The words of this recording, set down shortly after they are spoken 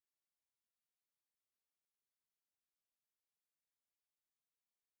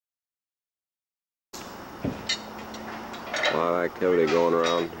lot of activity going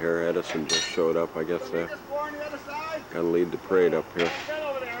around here. Edison just showed up. I guess they're gonna lead the parade up here.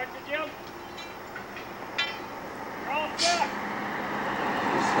 He's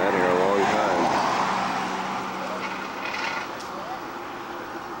had here a long time.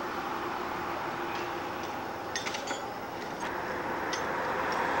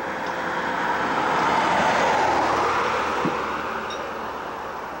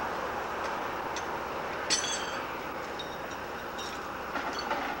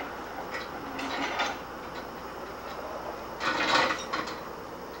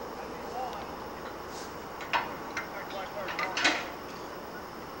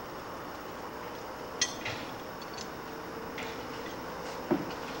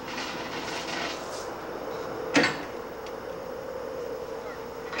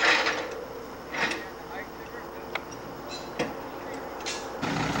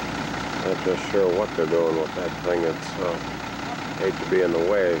 Not just sure what they're doing with that thing. It's hate to be in the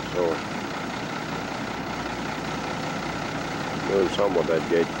way, so doing something with that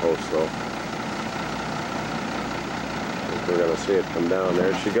gate post though. I think we're gonna see it come down.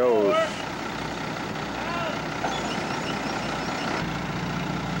 There she goes.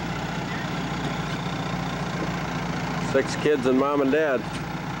 Six kids and mom and dad.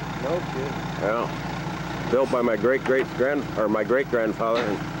 No kidding. Yeah. Built by my great-grandfather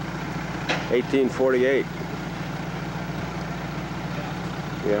in 1848.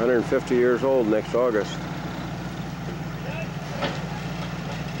 Be 150 years old next August.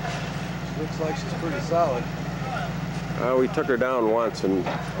 Looks like she's pretty solid. We took her down once and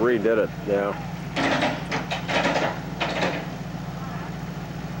redid it, yeah.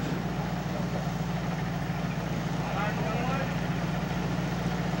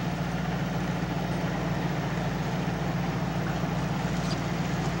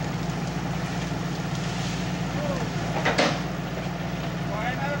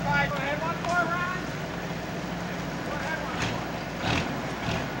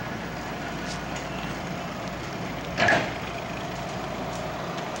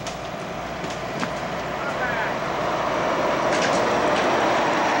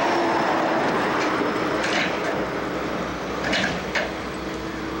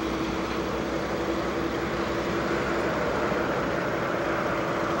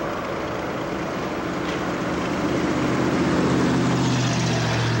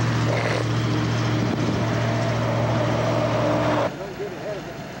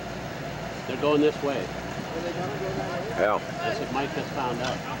 Going this way. Yeah. That's what Mike just found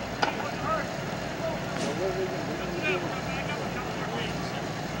out.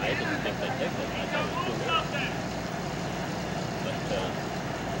 I didn't think they'd take it. I thought it was too late. But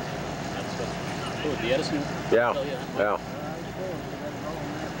that's what. Oh, the Edison? Yeah. Yeah.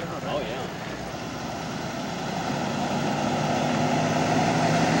 Oh, yeah.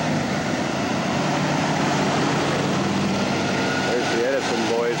 There's the Edison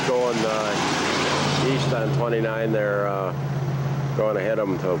boys going east on 29. They're going ahead of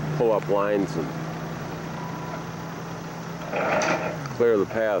them to pull up lines and clear the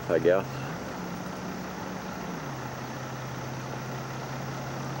path, I guess.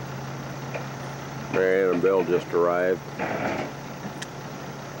 Mary Ann and Bill just arrived.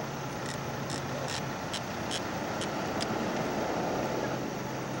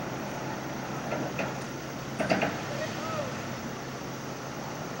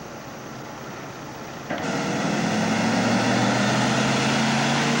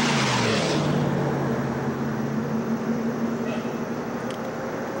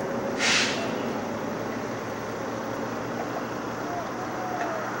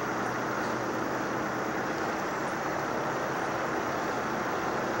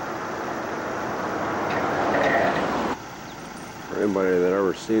 Anybody that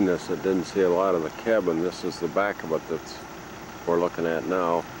ever seen this that didn't see a lot of the cabin, this is the back of it that's we're looking at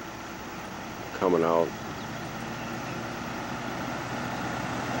now, coming out.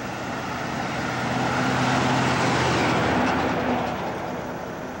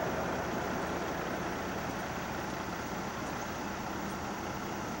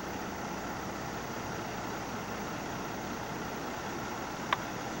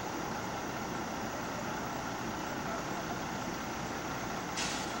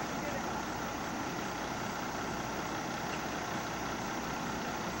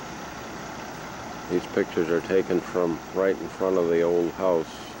 These pictures are taken from right in front of the old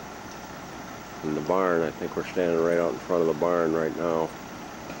house in the barn. I think we're standing right out in front of the barn right now,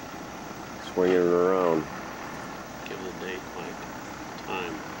 swinging it around. Give the date, Mike.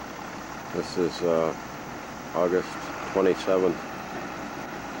 Time. This is August 27th.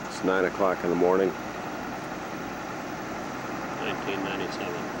 It's 9 o'clock in the morning.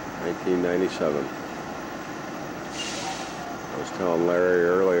 1997. 1997. I was telling Larry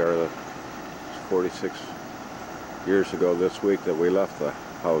earlier that it's 46 years ago this week that we left the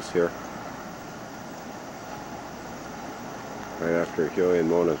house here. Right after Huey and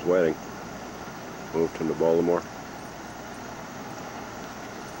Mona's wedding. Moved into Baltimore.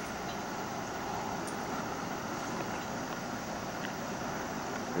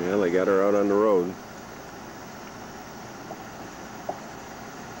 Yeah, they got her out on the road.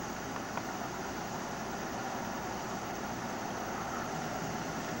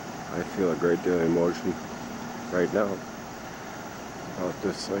 I feel a great deal of emotion right now about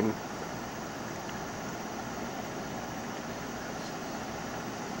this thing.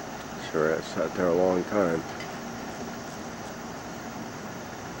 Sure, I sat there a long time.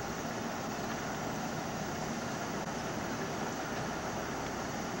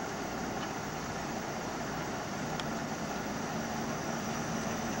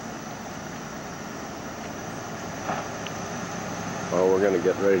 Well, we're going to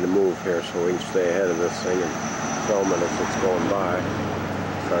get ready to move here so we can stay ahead of this thing and film it as it's going by.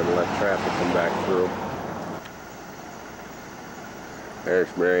 Trying to let traffic come back through.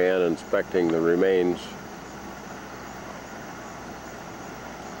 There's Marianne inspecting the remains.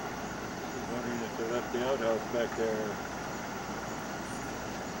 I'm wondering if they left the outhouse back there.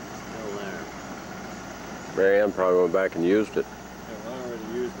 Still there. Marianne probably went back and used it. Yeah, I already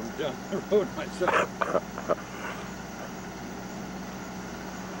used them down the road myself. Boy,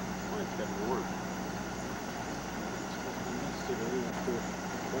 it's getting warm. It's supposed to be nice today after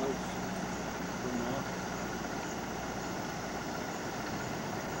clouds come off.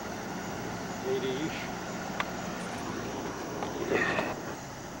 80-ish.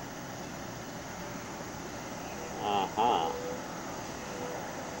 Aha.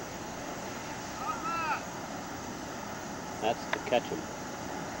 That's to catch them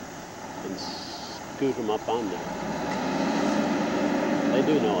and scoot them up on there. They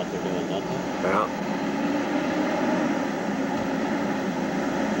do know what they're doing, don't they? Yeah.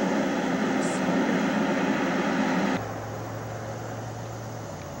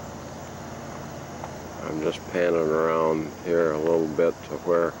 I'm just panning around here a little bit to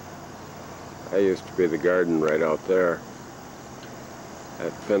where I used to be the garden right out there.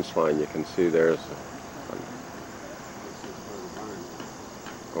 That fence line you can see there's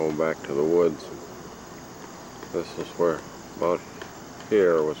going back to the woods. This is where, about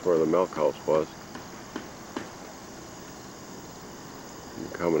here was where the milk house was.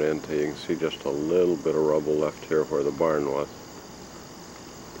 And coming into, you can see just a little bit of rubble left here where the barn was.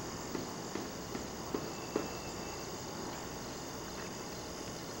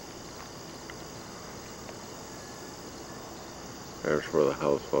 There's where the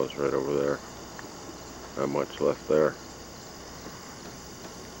house was, right over there. Not much left there.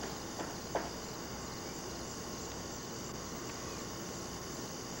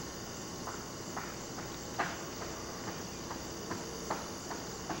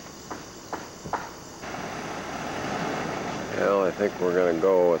 Well, I think we're going to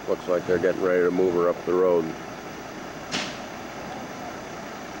go. It looks like they're getting ready to move her up the road.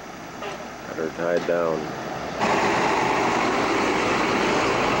 Got her tied down.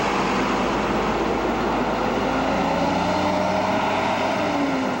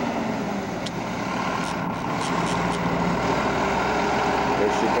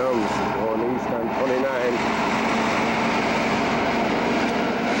 Here she comes, going east on 29.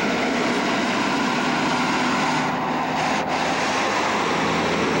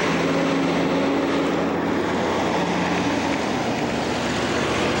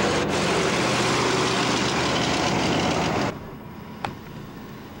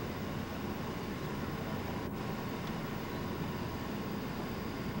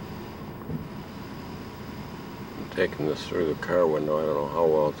 Taking this through the car window. I don't know how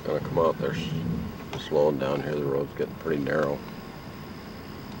well it's going to come out. They're slowing down here. The road's getting pretty narrow.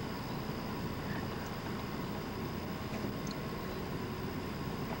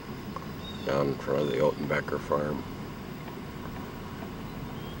 Down in front of the Otenbecker farm.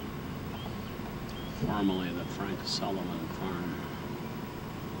 Formerly the Frank Sullivan farm.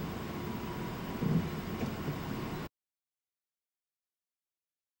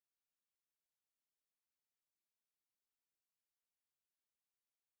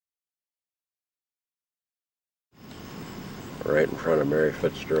 Right in front of Mary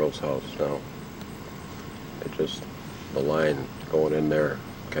Fitzgerald's house now. It just, the line going in there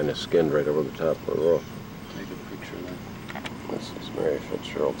kind of skinned right over the top of the roof. Take a picture of that. This is Mary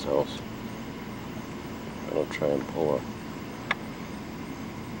Fitzgerald's house. I'll try and pull up.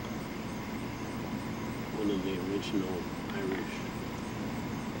 One of the original Irish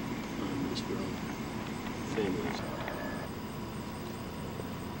this road. Families.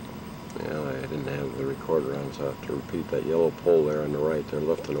 Yeah, I didn't have the recorder on, so I have to repeat that yellow pole there on the right. They're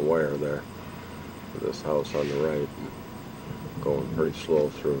lifting a wire there for this house on the right. And going pretty slow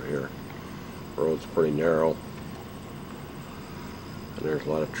through here. The road's pretty narrow. And there's a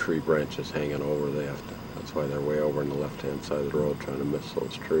lot of tree branches hanging over. That's why they're way over on the left-hand side of the road trying to miss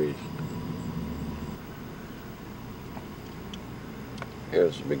those trees.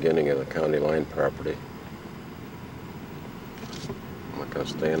 Here's the beginning of the county line property. I'm not going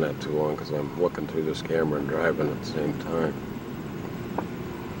to stay in that too long because I'm looking through this camera and driving at the same time.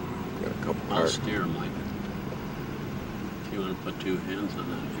 Got a couple I'll cars. steer, Mike. If you want to put two hands on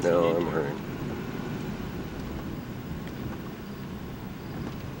that. if you No, need I'm to. hurrying.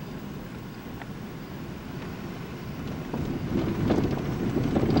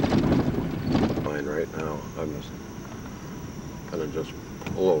 Fine right now. I'm just gonna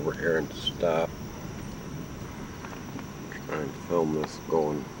pull over here and stop. Trying to film this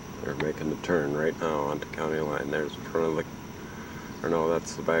going. They're making the turn right now onto county line. There's the front of the, or no,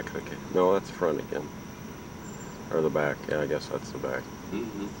 that's the back of the, no, that's the front again. Or the back, yeah, I guess that's the back.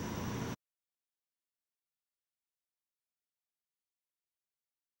 Mm-hmm.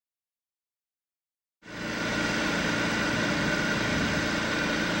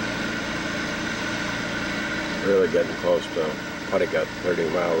 Really getting close to Puttigat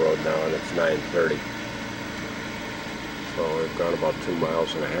 30-mile road now, and it's 9:30. So we've gone about 2.5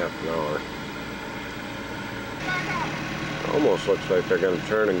 miles an hour. Almost looks like they're going to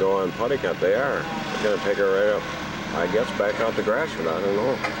turn and go on Puttigat. They are. They're going to take her right up, I guess, back out to Gratiot. I don't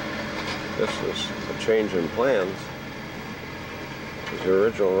know. This is a change in plans. Because the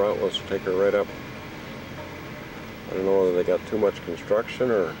original route was to take her right up. I don't know whether they got too much construction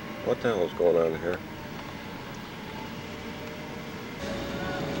or what the hell is going on here.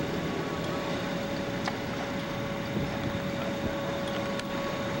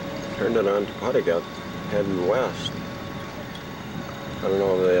 Turned it on to Puttigat, heading west. I don't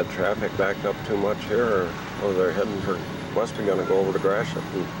know if they had traffic backed up too much here, or whether they're heading for west. We're going to go over to Gratiot.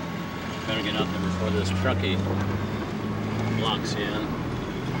 Better get out there before this truckie blocks you in.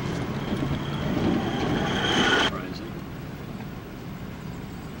 Surprising.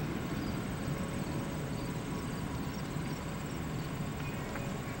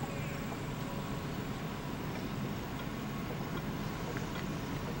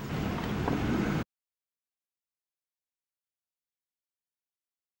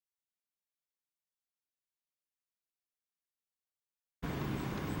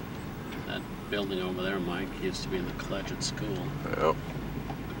 That building over there, Mike, used to be the collegiate school. Yep.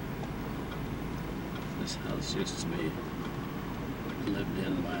 This house used to be lived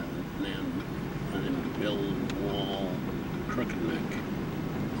in by a man named Bill Wall Crooked Neck.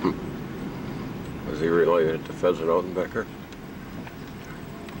 Was he related to Pheasant Odenbecker?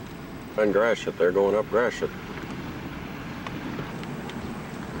 And Gratiot, they're going up Gratiot.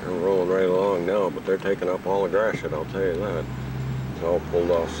 They're rolling right along now, but they're taking up all of Gratiot, I'll tell you that. It's all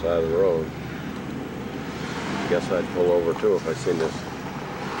pulled off the side of the road. Guess I'd pull over too if I seen this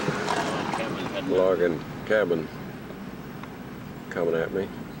logging cabin coming at me.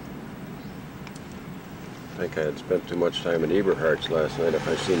 I think I had spent too much time in Eberhardt's last night if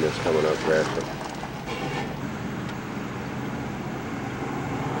I seen this coming up Gratiot.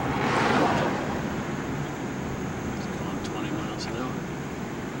 It's going 20 miles an hour.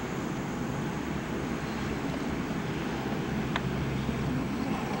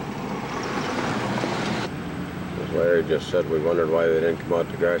 As Larry just said, we wondered why they didn't come out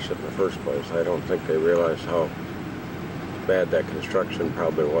to Gratiot in the first place. I don't think they realized how bad that construction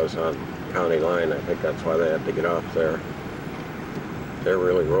probably was on county line. I think that's why they had to get off there. They're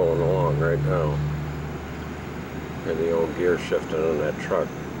really rolling along right now. And the old gear shifting on that truck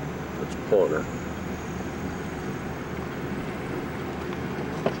that's pulling her.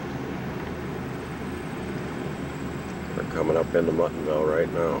 We're coming up into Muttonville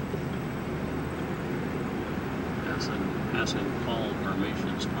right now. Passing Paul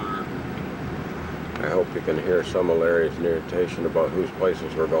Vermatian's farm. I hope you can hear some of Larry's irritation about whose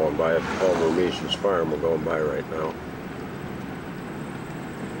places we're going by. It's Paul Vermatian's farm we're going by right now.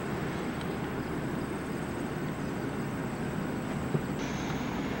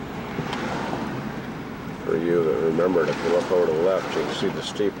 For you that remembered, if you look over to the left, you can see the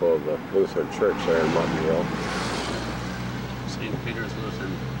steeple of the Lutheran church there in Muttonville. St. Peter's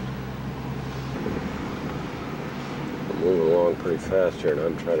Lutheran. I'm moving along pretty fast here, and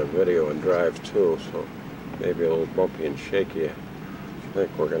I'm trying to video and drive too, so maybe a little bumpy and shaky. I think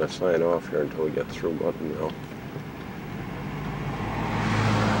we're going to sign off here until we get through Muttonville.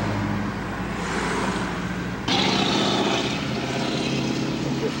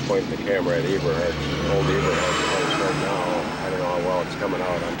 just pointing the camera at Eberhard's, old Eberhard's house right now. I don't know how well it's coming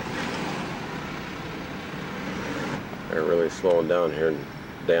out on. They're really slowing down here in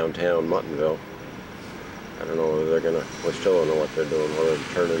downtown Muttonville. I don't know whether they're gonna, we still don't know what they're doing, whether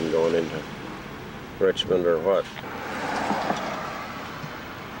they're turning and going into Richmond or what.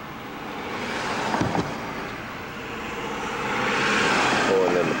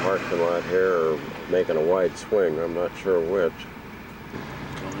 Going in the parking lot here or making a wide swing, I'm not sure which.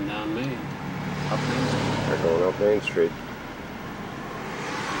 Going down Main. Up Main Street. They're going up Main Street.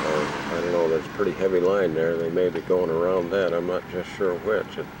 I don't know, there's a pretty heavy line there. They may be going around that. I'm not just sure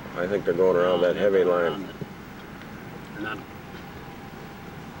which. I think they're going around that heavy line. They're not.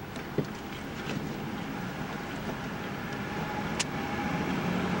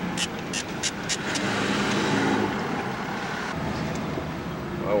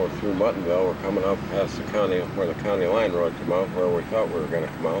 Well, we're through Muttonville. We're coming up past the county, where the county line road come out, where we thought we were going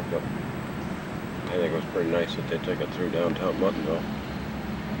to come out, but I think it was pretty nice that they took it through downtown Muttonville.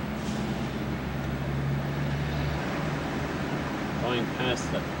 Going past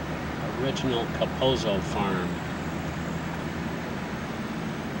the original Capozzo farm.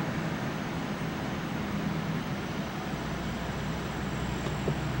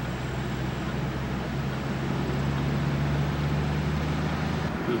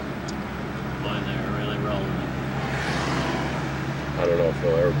 Boy, they're really rolling. I don't know if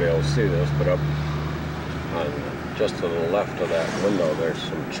you'll ever be able to see this, but up on just to the left of that window, there's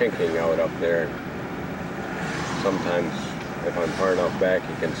some chinking out up there. Sometimes, if I'm far enough back,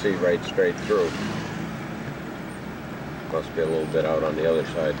 you can see right straight through. Must be a little bit out on the other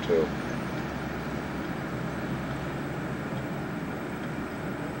side too.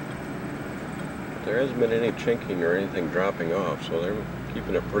 There hasn't been any chinking or anything dropping off, so they're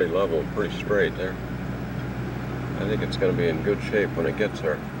keeping it pretty level and pretty straight there. I think it's going to be in good shape when it gets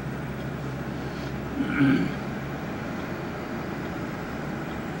there.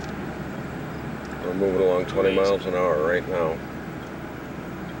 We're moving along 20 miles an hour right now.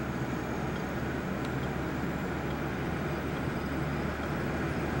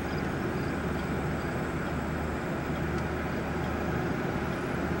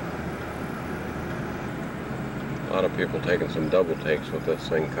 A lot of people taking some double takes with this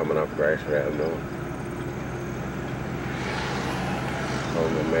thing coming up Gratiot Avenue. Some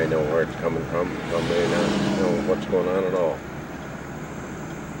of them may know where it's coming from, some may not know what's going on at all.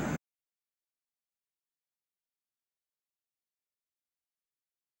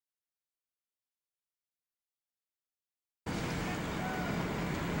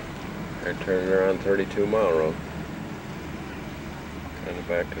 They're turning around 32 Mile Road. Kind of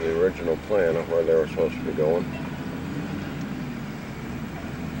back to the original plan of where they were supposed to be going.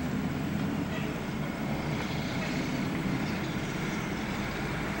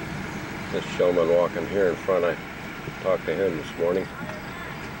 This gentleman walking here in front, I talked to him this morning.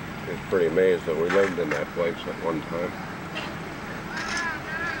 He was pretty amazed that we lived in that place at one time.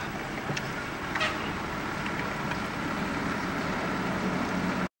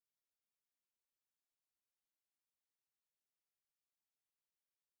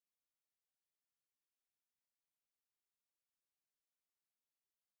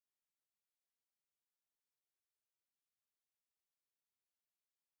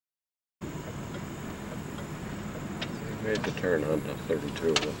 Made the turn onto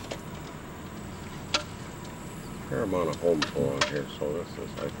 32. Fair amount of homes along here, so this is,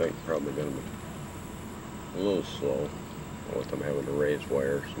 I think, probably going to be a little slow with them having to raise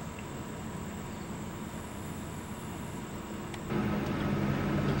wires.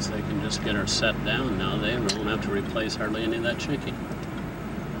 If they can just get her set down now, they won't have to replace hardly any of that chinking.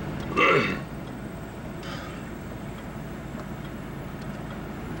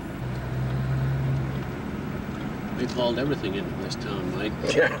 We've hauled everything into this town, Mike.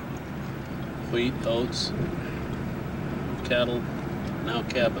 Yeah. Wheat, oats, cattle, now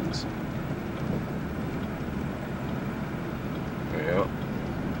cabins. Yeah.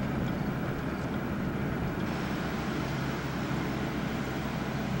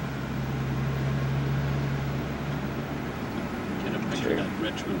 Get a picture of that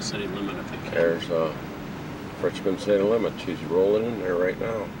Richmond city limit if you can. There's Richmond city limit. She's rolling in there right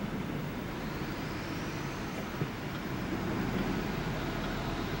now.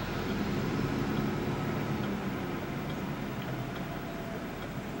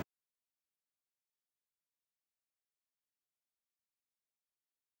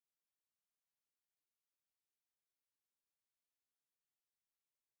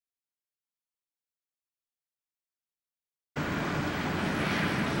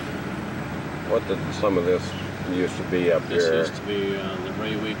 What did some of this used to be up This here. used to be the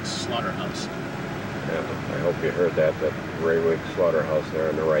Ray Weeks slaughterhouse. Yeah, I hope you heard that Ray Weeks slaughterhouse there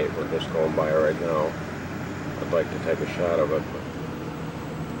on the right. We're just going by right now. I'd like to take a shot of it, but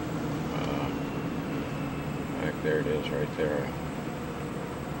back there it is right there.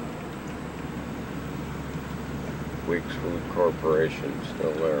 Weeks Food Corporation,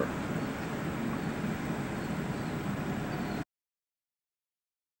 still there.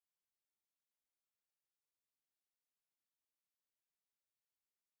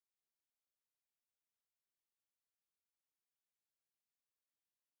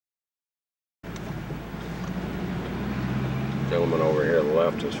 Gentleman over here to the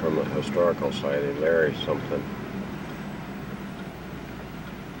left is from the Historical Society, Larry something.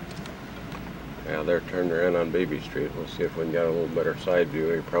 Yeah, they're turned her in on Beebe Street. We'll see if we can get a little better side view.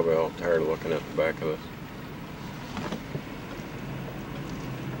 You're probably all tired of looking at the back of this.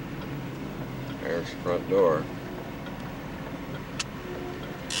 There's the front door.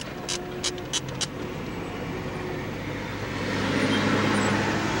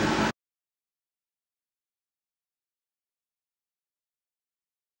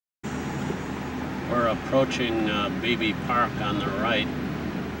 We're approaching Beebe Park on the right.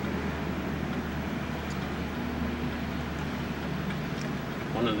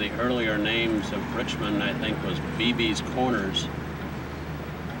 One of the earlier names of Richmond, I think, was Beebe's Corners.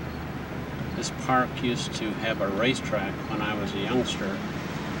 This park used to have a racetrack when I was a youngster,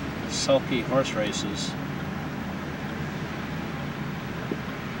 sulky horse races,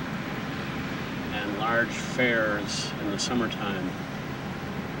 and large fairs in the summertime.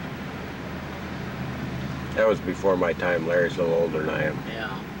 That was before my time. Larry's a little older than I am.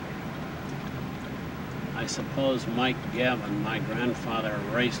 Yeah. I suppose Mike Gavin, my grandfather,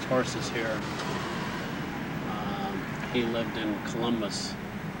 raced horses here. He lived in Columbus.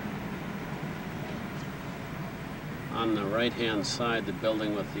 On the right-hand side, the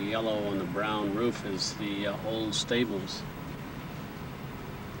building with the yellow and the brown roof is the old stables.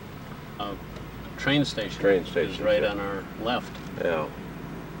 Train station. Train station is right yeah. on our left. Yeah.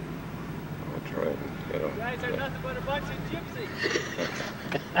 That's right. You know, You guys are nothing but a bunch of gypsies.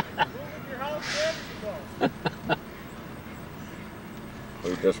 Moving your house wherever you go.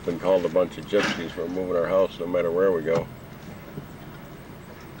 we've just been called a bunch of gypsies for moving our house no matter where we go.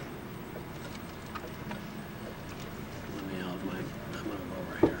 I'm gonna go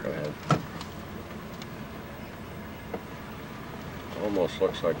over here. Go ahead. Almost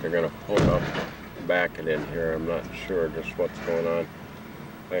looks like they're going to pull up, back it in here. I'm not sure just what's going on. In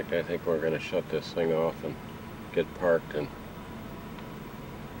fact, I think we're going to shut this thing off and get parked and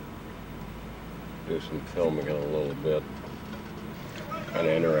do some filming in a little bit. Kind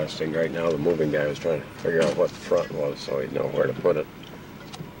of interesting. Right now the moving guy was trying to figure out what the front was so he'd know where to put it.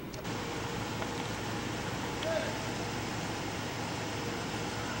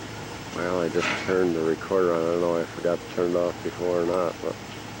 Well, I just turned the recorder on. I don't know if I forgot to turn it off before or not, but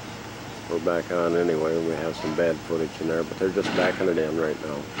we're back on anyway. We have some bad footage in there, but they're just backing it in right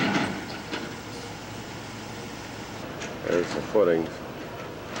now. There's the footings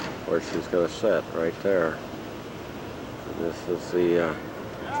where she's going to set right there. And this is the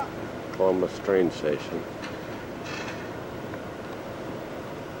Columbus train station.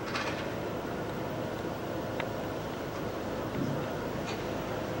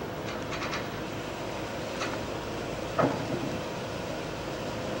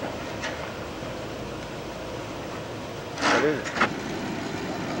 What is it?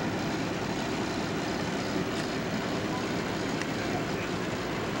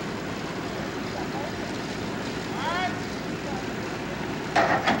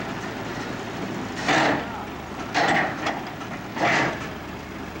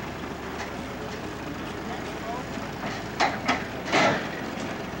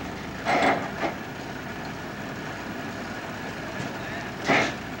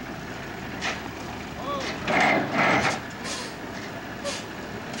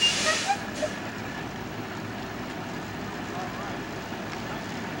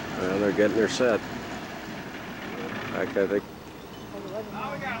 Well, they're getting her set. In fact, I think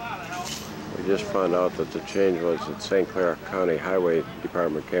we just found out that the change was that St. Clair County Highway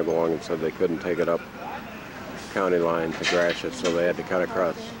Department came along and said they couldn't take it up county line to Gratiot, so they had to cut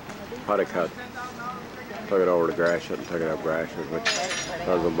across Putticut. Took it over to Gratiot and took it up Gratiot, which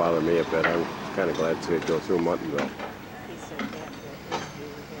doesn't bother me a bit. I'm kind of glad to see it go through Muttonville.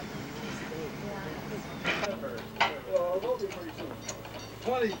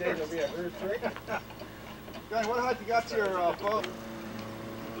 20 days will be a first trick. Guy, what height you got to your boat?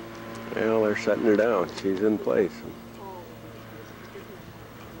 Well, they're setting her down. She's in place.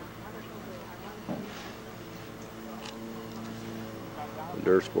 The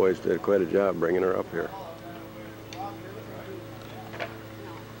Durst boys did quite a job bringing her up here.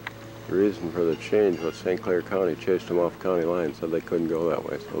 The reason for the change was St. Clair County chased them off county line, said they couldn't go that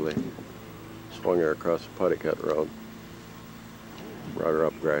way, so they swung her across the Putticut Road, brought her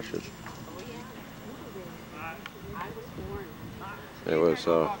up Gratiot. It was,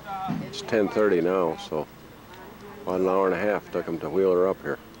 it's 10:30 now, so about an hour and a half took them to wheel her up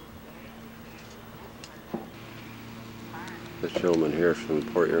here. This gentleman here is from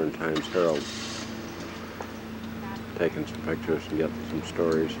the Port Huron Times-Herald, taking some pictures and getting some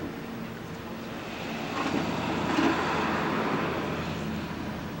stories.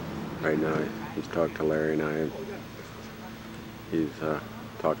 Right now, he's talked to Larry and I, and he's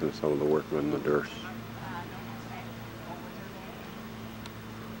talking to some of the workmen in the Durst.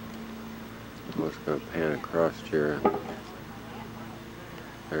 I'm just going to pan across here.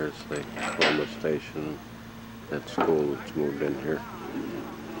 There's the Columbus station, that school that's moved in here.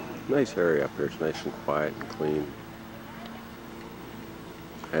 Nice area up here. It's nice and quiet and clean.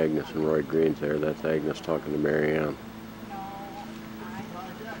 Agnes and Roy Green's there. That's Agnes talking to Mary Ann.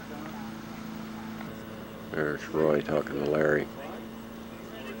 There's Roy talking to Larry.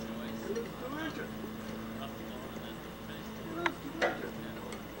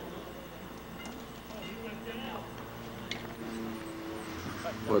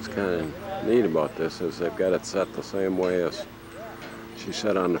 What's kind of neat about this is they've got it set the same way as she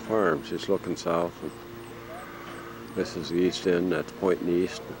set on the farm. She's looking south, and this is the east end, that's pointing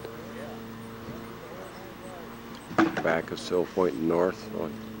east. Back is still pointing north, so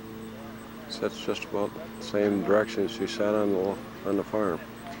it sets just about the same direction she sat on the farm.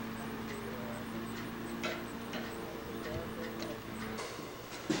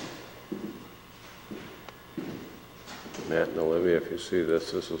 Matt and Olivia, if you see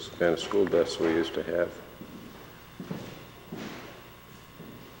this, this is the kind of school desk we used to have.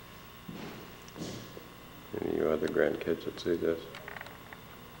 Any of you other grandkids that see this?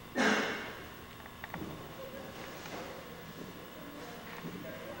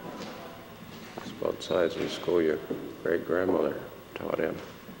 It's about the size of the school your great-grandmother taught in.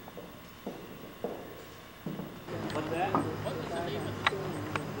 What's that? What was the name of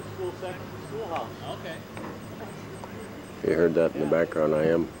the school section? Schoolhouse. Okay. If you heard that in the background, I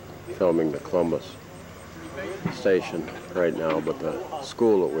am filming the Columbus station right now, but the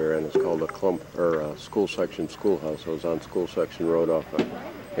school that we're in is called the School Section Schoolhouse. It was on School Section Road off of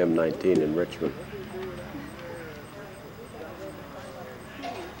M19 in Richmond.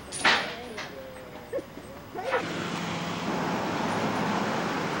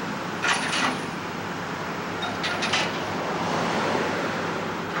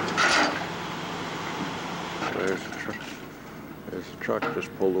 There's a truck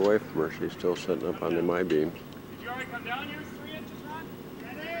just pulled away from her. She's still sitting up on the I-beams. Did you already come down here 3 inches, Ron?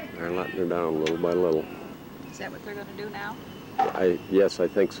 They're letting her down little by little. Is that what they're going to do now? Yes, I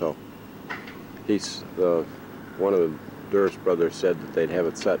think so. One of the Durst brothers said that they'd have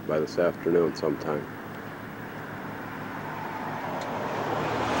it set by this afternoon sometime.